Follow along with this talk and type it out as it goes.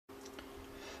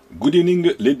Good evening,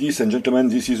 ladies and gentlemen,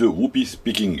 this is Whoopi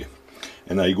speaking,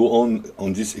 and I go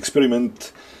on this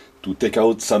experiment to take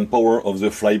out some power of the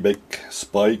flyback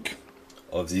spike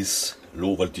of this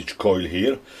low voltage coil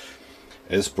here,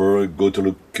 as per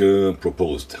gotoluc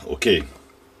proposed. Okay.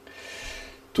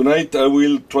 Tonight I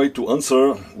will try to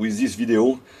answer with this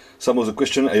video some of the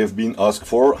questions I have been asked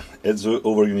for at the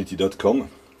overunity.com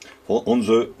on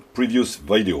the previous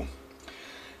video.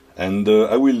 And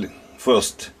I will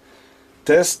first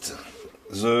test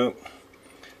the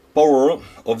power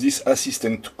of this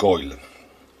assistant coil.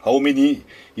 How many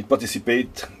it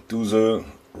participate to the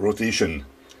rotation.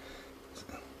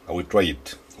 I will try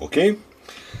it. Okay.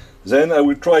 Then I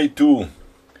will try to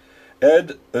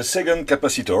add a second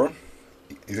capacitor.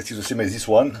 That is the same as this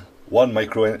one, 1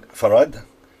 microfarad,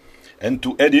 and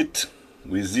to add it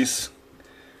with this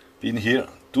pin here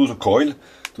to the coil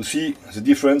to see the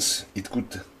difference it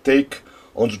could take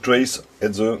on the trace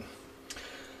at the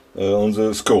on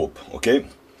the scope. Okay,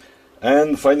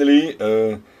 and finally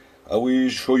I will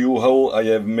show you how I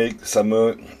have made some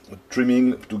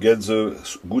trimming to get the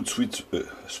good sweet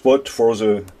spot for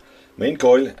the main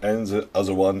coil and the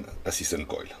other one assistant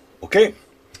coil. Okay.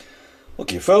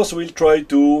 Okay, first we'll try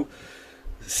to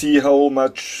see how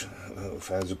much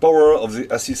the power of the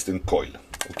assistant coil.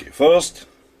 Okay, first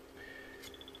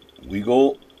we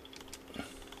go,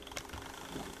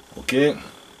 okay,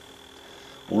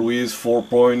 always 4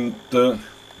 point,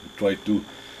 try to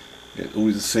get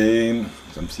always the same,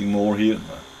 something more here,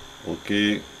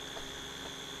 okay,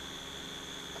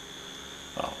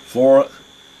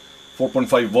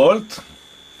 4.5 volt.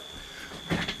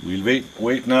 We'll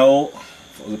wait now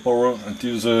for the power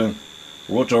until the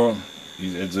rotor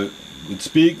is at the good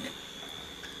speed.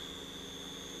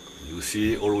 You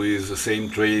see always the same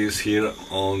trace here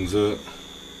on the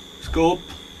scope,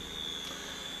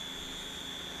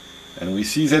 and we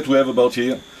see that we have about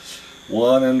here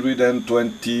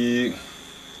 120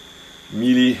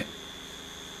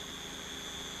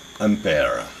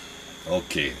 milliampere.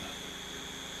 Okay.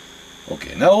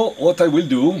 Okay, now what I will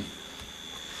do,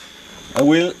 I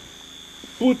will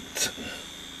put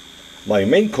my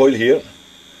main coil here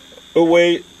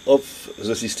away of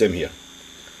the system here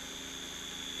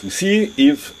to see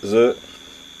if the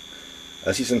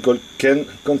assistant coil can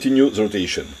continue the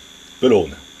rotation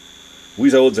alone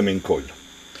without the main coil.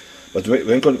 But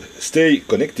when stay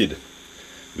connected,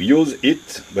 we use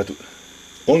it, but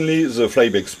only the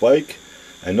flyback spike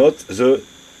and not the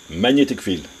magnetic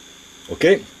field.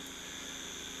 Okay,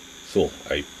 so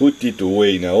I put it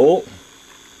away now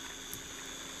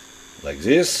like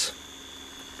this,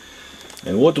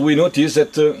 and what we notice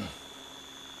that there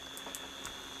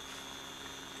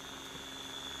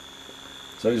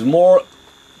is more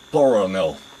power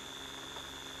now.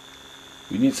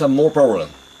 We need some more power,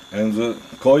 and the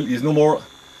coil is no more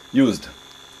used,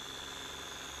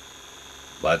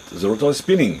 but the rotor is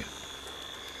spinning.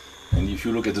 And if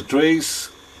you look at the trace,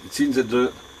 it seems that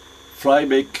the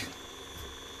flyback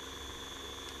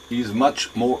is much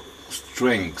more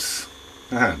strength.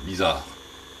 Bizarre.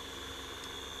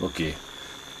 Okay,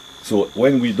 so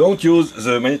when we don't use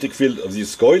the magnetic field of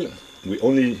this coil, we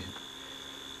only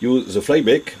use the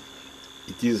flyback,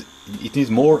 it needs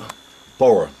more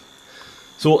power.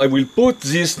 So I will put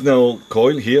this now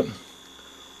coil here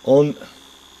on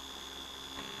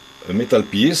a metal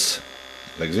piece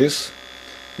like this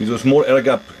with a small air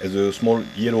gap as a small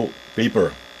yellow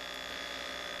paper,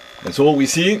 and so we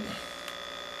see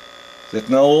that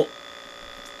now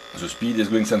the speed is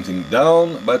going something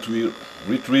down, but we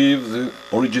retrieve the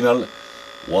original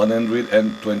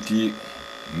 120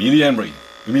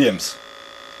 milliamps.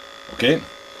 Okay,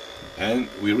 and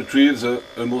we retrieve the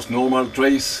almost normal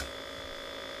trace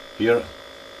here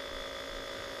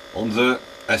on the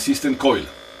assistant coil.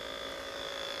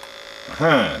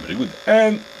 Very good.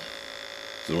 And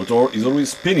the rotor is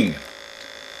always spinning,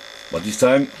 but this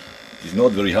time it is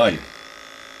not very high,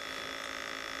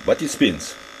 but it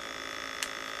spins.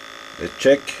 Let's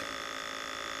check.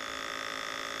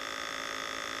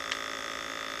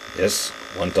 Yes,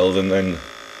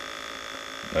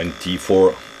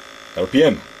 1094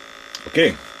 RPM.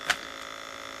 Okay.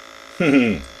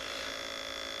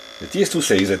 It is to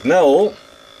say that now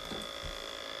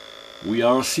we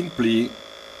are simply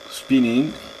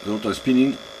spinning, the rotor is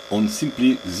spinning on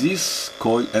simply this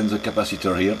coil and the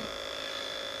capacitor here.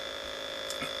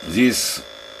 This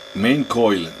main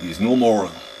coil is no more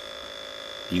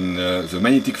in the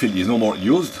magnetic field is no more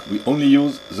used. We only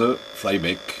use the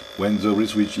flyback when the reed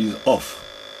switch is off.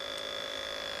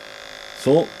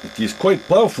 So it is quite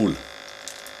powerful.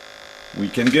 We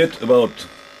can get about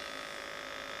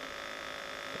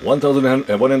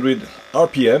 1100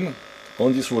 RPM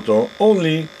on this rotor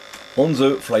only on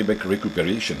the flyback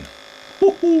recuperation.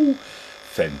 Woohoo!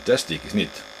 Fantastic, isn't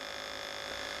it?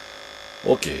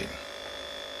 Okay.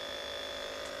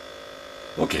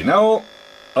 Okay, now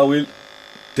I will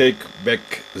take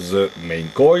back the main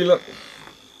coil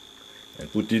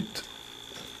and put it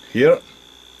here.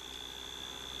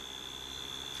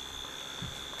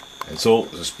 And so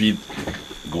the speed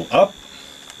go up.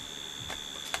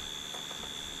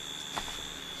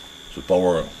 The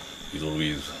power is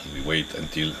always, we wait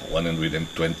until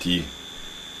 120.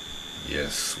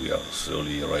 Yes, we are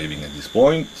slowly arriving at this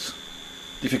point.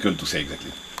 Difficult to say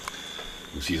exactly.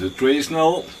 You see the trace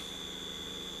now.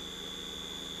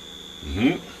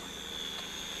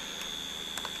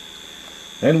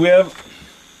 And we have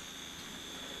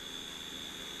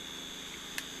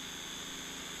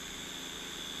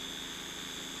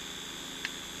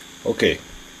okay,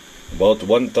 about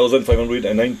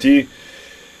 1590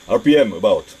 RPM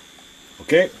about.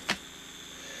 Okay.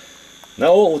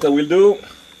 Now what I will do,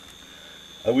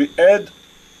 I will add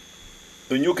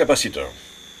a new capacitor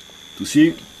to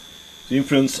see the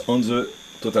influence on the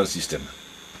total system.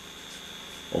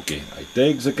 Okay, I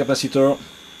take the capacitor,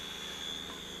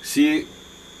 see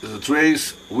the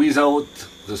trace without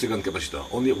the second capacitor,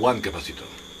 only one capacitor.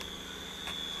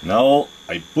 Now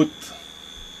I put,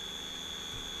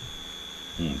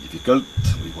 difficult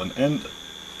with one end,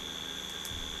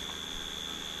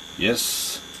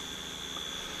 yes,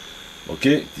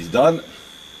 okay, it is done,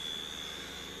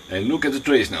 and look at the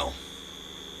trace now.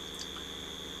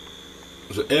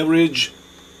 The average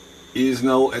is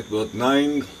now at about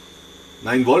 9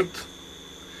 volt,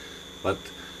 but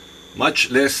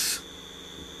much less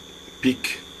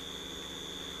peak,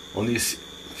 only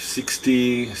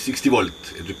 60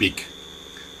 volt at the peak,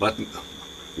 but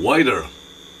wider.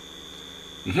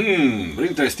 Very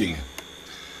interesting.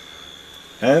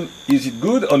 And is it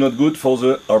good or not good for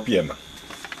the RPM?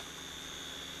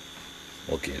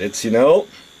 Okay, let's see now.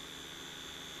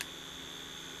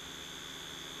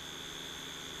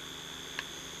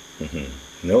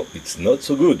 No, it's not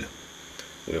so good.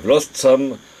 We have lost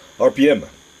some RPM.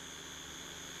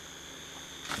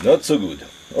 Not so good.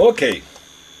 Okay.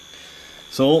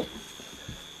 So,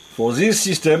 for this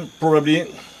system,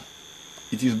 probably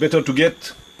it is better to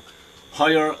get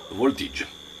higher voltage.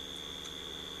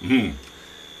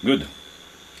 Good.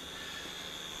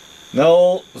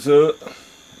 Now, the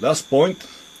last point,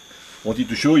 I wanted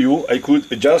to show you, I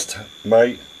could adjust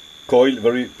my coil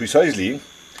very precisely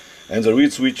and the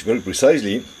reed switch very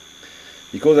precisely,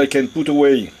 because I can put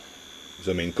away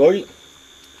the main coil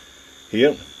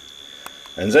here,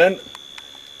 and then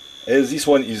as this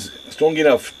one is strong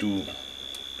enough to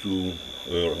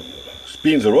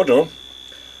spin the rotor,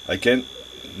 I can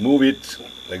move it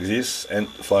like this and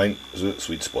find the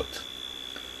sweet spot.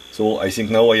 So I think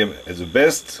now I am at the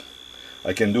best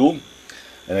I can do,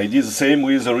 and I did the same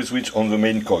with the reed switch on the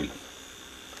main coil.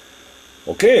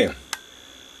 Okay,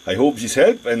 I hope this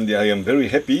helped, and I am very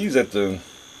happy that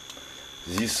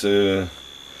this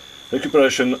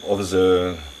recuperation of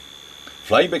the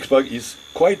flybackspike is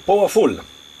quite powerful,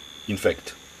 in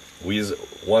fact, with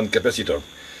one capacitor.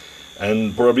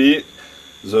 And probably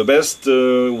the best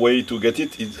way to get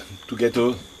it is to get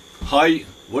a high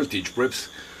voltage. Perhaps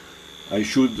I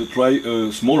should try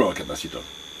a smaller capacitor.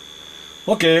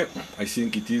 Okay, I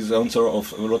think it is the answer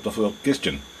of a lot of your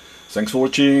questions. Thanks for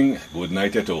watching. Good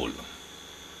night at all.